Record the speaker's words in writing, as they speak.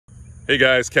Hey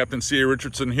guys, Captain C.A.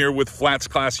 Richardson here with Flats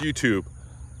Class YouTube,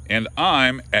 and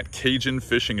I'm at Cajun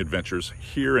Fishing Adventures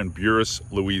here in Buras,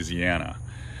 Louisiana.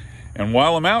 And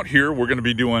while I'm out here, we're going to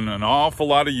be doing an awful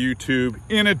lot of YouTube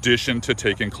in addition to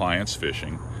taking clients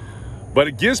fishing. But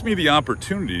it gives me the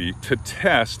opportunity to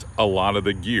test a lot of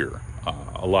the gear,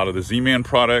 a lot of the Z-Man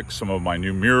products, some of my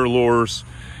new mirror lures,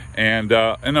 and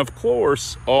of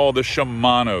course, all the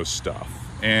Shimano stuff.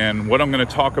 And what I'm going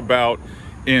to talk about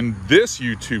in this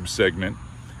YouTube segment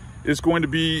is going to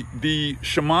be the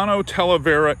Shimano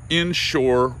Talavera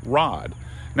Inshore rod.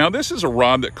 Now, this is a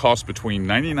rod that costs between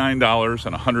 $99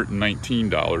 and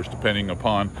 $119, depending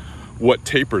upon what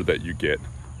taper that you get.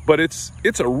 But it's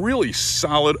a really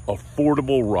solid,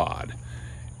 affordable rod.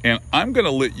 And I'm going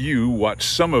to let you watch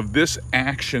some of this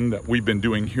action that we've been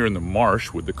doing here in the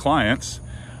marsh with the clients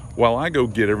while I go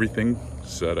get everything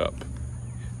set up.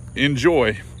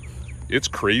 Enjoy. It's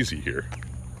crazy here.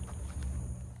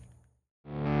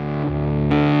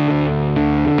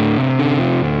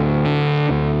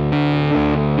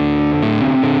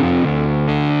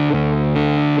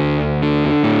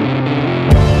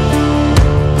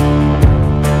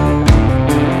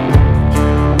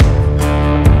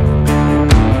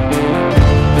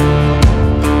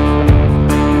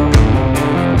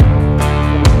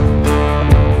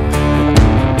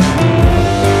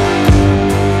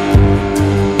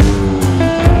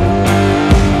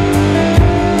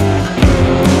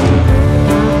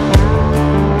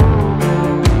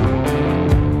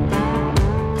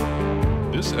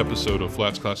 This episode of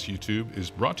Flats Class YouTube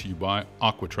is brought to you by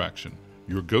Aquatraction,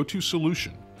 your go-to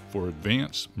solution for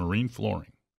advanced marine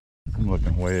flooring. I'm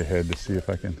looking way ahead to see if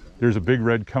I can. There's a big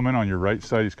red coming on your right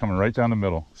side. He's coming right down the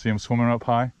middle. See him swimming up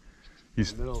high?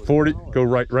 He's 40. Go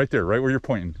right there, right where you're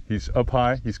pointing. He's up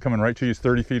high. He's coming right to you. He's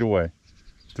 30 feet away.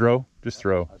 Throw, just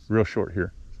throw. Real short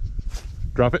here.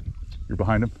 Drop it. You're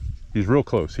behind him. He's real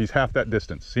close. He's half that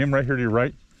distance. See him right here to your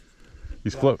right?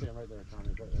 He's floating.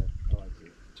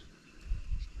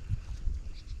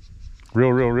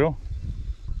 Real.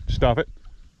 Stop it.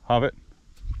 Hove it.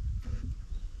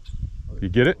 You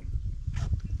get it?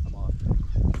 I'm on.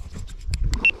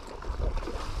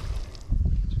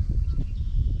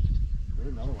 There's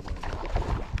another one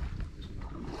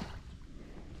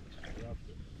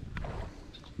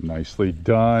there. Nicely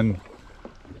done.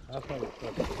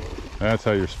 That's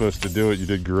how you're supposed to do it. You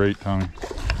did great, Tommy.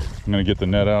 I'm going to get the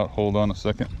net out. Hold on a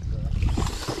second.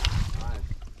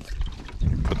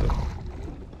 Put the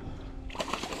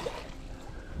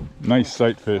nice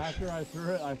sight fish. After I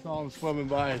threw it, I saw him swimming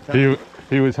by.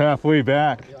 He was halfway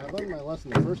back. Yeah, I learned my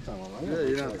lesson the first time.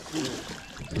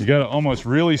 You got to almost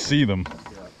really see them.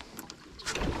 Yeah.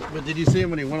 But did you see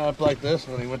him when he went up like this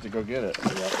when he went to go get it?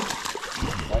 Yeah.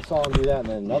 I saw him do that, and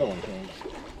then another one came.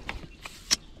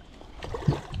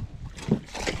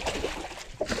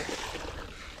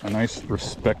 A nice,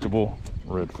 respectable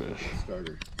redfish.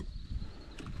 Starter.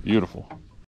 Beautiful.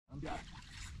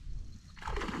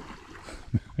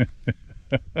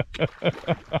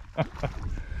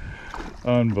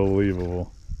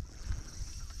 Unbelievable.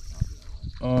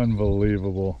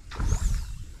 Unbelievable.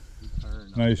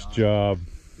 Nice job.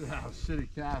 Yeah, shitty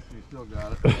cast, and he still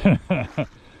got it.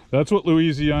 That's what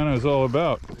Louisiana is all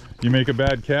about. You make a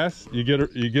bad cast, you get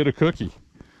a cookie.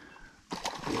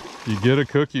 You get a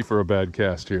cookie for a bad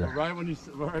cast here. Right when he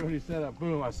said that,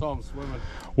 boom, I saw him swimming.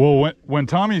 Well, when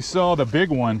Tommy saw the big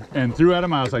one and threw at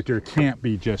him, I was like, there can't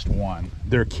be just one.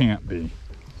 There can't be.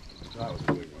 That was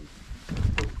a big one.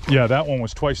 Yeah, that one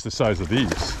was twice the size of these.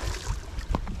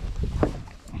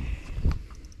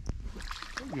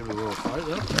 Give it a little fight,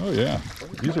 yeah. Oh yeah,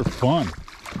 these are fun.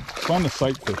 Fun to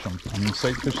sight fish them. I mean,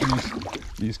 sight fishing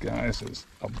these guys is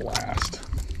a blast.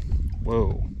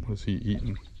 Whoa, what is he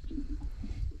eating?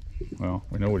 Well,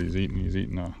 we know what he's eating. He's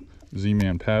eating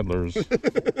Z-Man paddlers.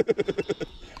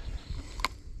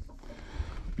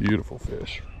 Beautiful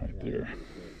fish right there.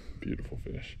 Beautiful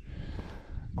fish.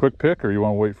 Quick pick, or you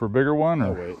want to wait for a bigger one? Or?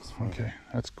 I'll wait. Okay,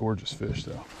 that's gorgeous fish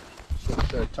though.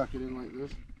 Should I tuck it in like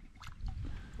this?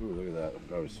 Ooh, look at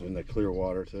that. I was in the clear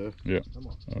water too. Yeah.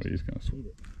 Oh, he's gonna swim.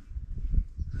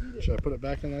 Should I put it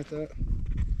back in like that?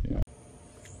 Yeah.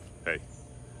 Hey,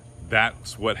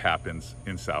 that's what happens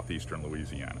in southeastern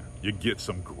Louisiana. You get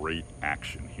some great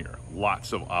action here.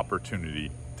 Lots of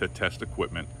opportunity to test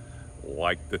equipment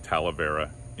like the Talavera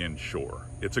Inshore.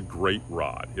 It's a great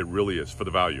rod. It really is, for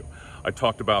the value. I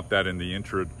talked about that in the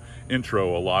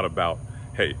intro a lot about,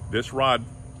 hey, this rod,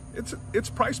 its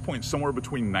price point somewhere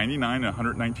between $99 and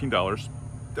 $119,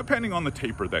 depending on the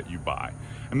taper that you buy.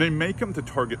 And they make them to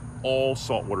target all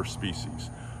saltwater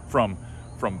species, from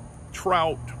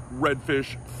trout,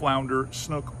 redfish, flounder,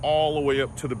 snook, all the way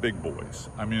up to the big boys.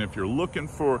 I mean, if you're looking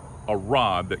for a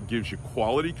rod that gives you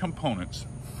quality components,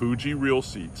 Fuji reel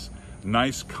seats,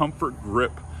 nice comfort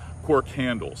grip cork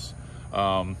handles,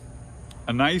 a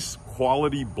nice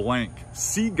quality blank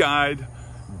Sea Guide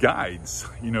guides,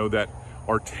 you know, that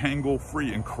are tangle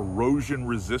free and corrosion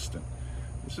resistant.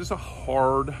 This is a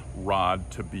hard rod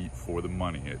to beat for the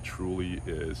money. It truly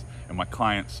is. And my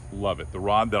clients love it. The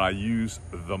rod that I use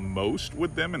the most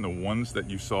with them and the ones that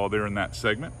you saw there in that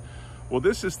segment, well,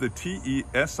 this is the TESIS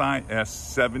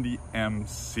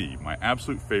 70MC. My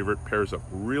absolute favorite. Pairs up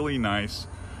really nice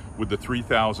with the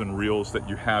 3000 reels that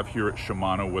you have here at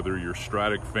Shimano, whether you're a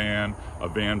Stratic fan, a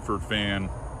Vanford fan,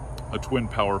 a Twin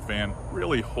Power fan,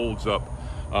 really holds up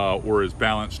or is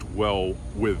balanced well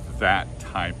with that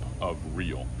type of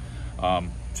reel.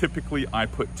 Typically I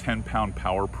put 10-pound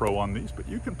Power Pro on these, but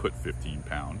you can put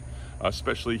 15-pound,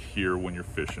 especially here when you're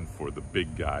fishing for the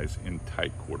big guys in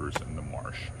tight quarters in the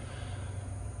marsh.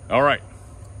 All right,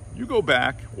 you go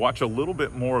back, watch a little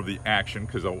bit more of the action,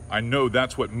 because I know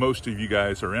that's what most of you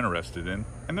guys are interested in,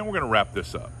 and then we're going to wrap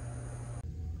this up.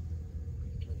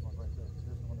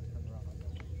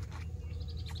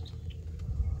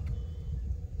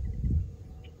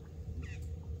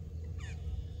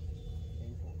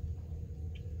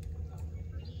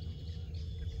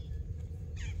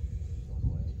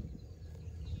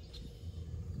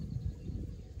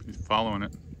 He's following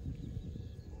it.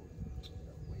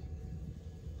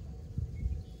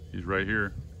 He's right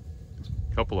here.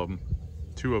 A couple of them.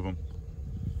 Two of them.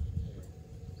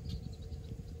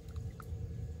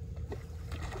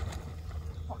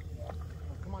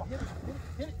 Come on, hit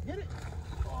it.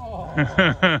 Oh,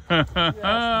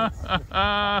 Yeah,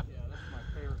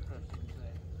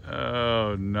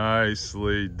 oh,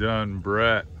 nicely done,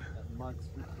 Brett.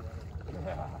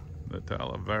 The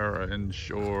Talavera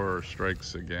Inshore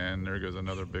strikes again. There goes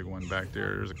another big one back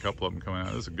there. There's a couple of them coming out.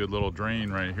 This is a good little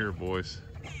drain right here, boys.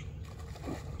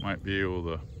 Might be able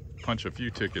to punch a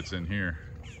few tickets in here.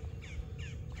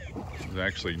 This is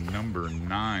actually number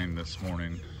 9 this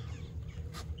morning.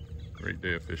 Great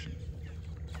day of fishing.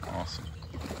 Awesome.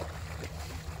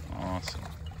 Awesome.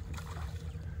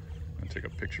 I'm gonna take a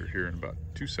picture here in about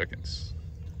 2 seconds.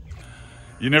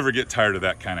 You never get tired of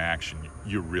that kind of action.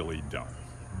 You really don't.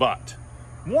 But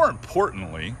more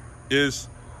importantly is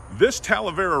this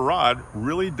Talavera rod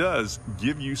really does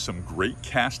give you some great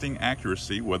casting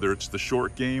accuracy, whether it's the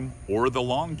short game or the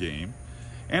long game.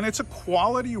 And it's a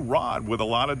quality rod with a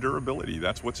lot of durability.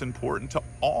 That's what's important to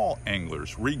all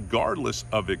anglers, regardless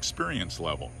of experience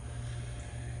level.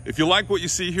 If you like what you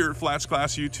see here at Flats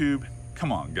Class YouTube,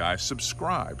 come on guys,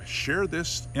 subscribe, share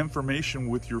this information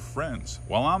with your friends.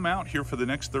 While I'm out here for the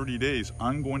next 30 days,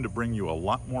 I'm going to bring you a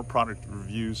lot more product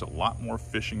reviews, a lot more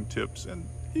fishing tips, and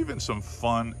even some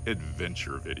fun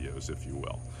adventure videos, if you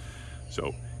will.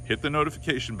 So hit the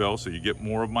notification bell so you get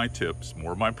more of my tips,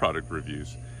 more of my product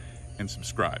reviews, and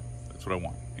subscribe. That's what I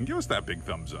want. And give us that big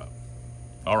thumbs up.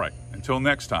 All right, until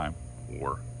next time,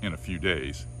 or in a few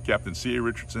days, Captain C.A.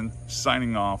 Richardson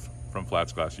signing off from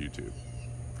Flats Class YouTube.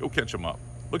 Go catch them up.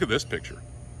 Look at this picture.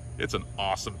 It's an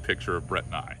awesome picture of Brett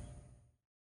and I.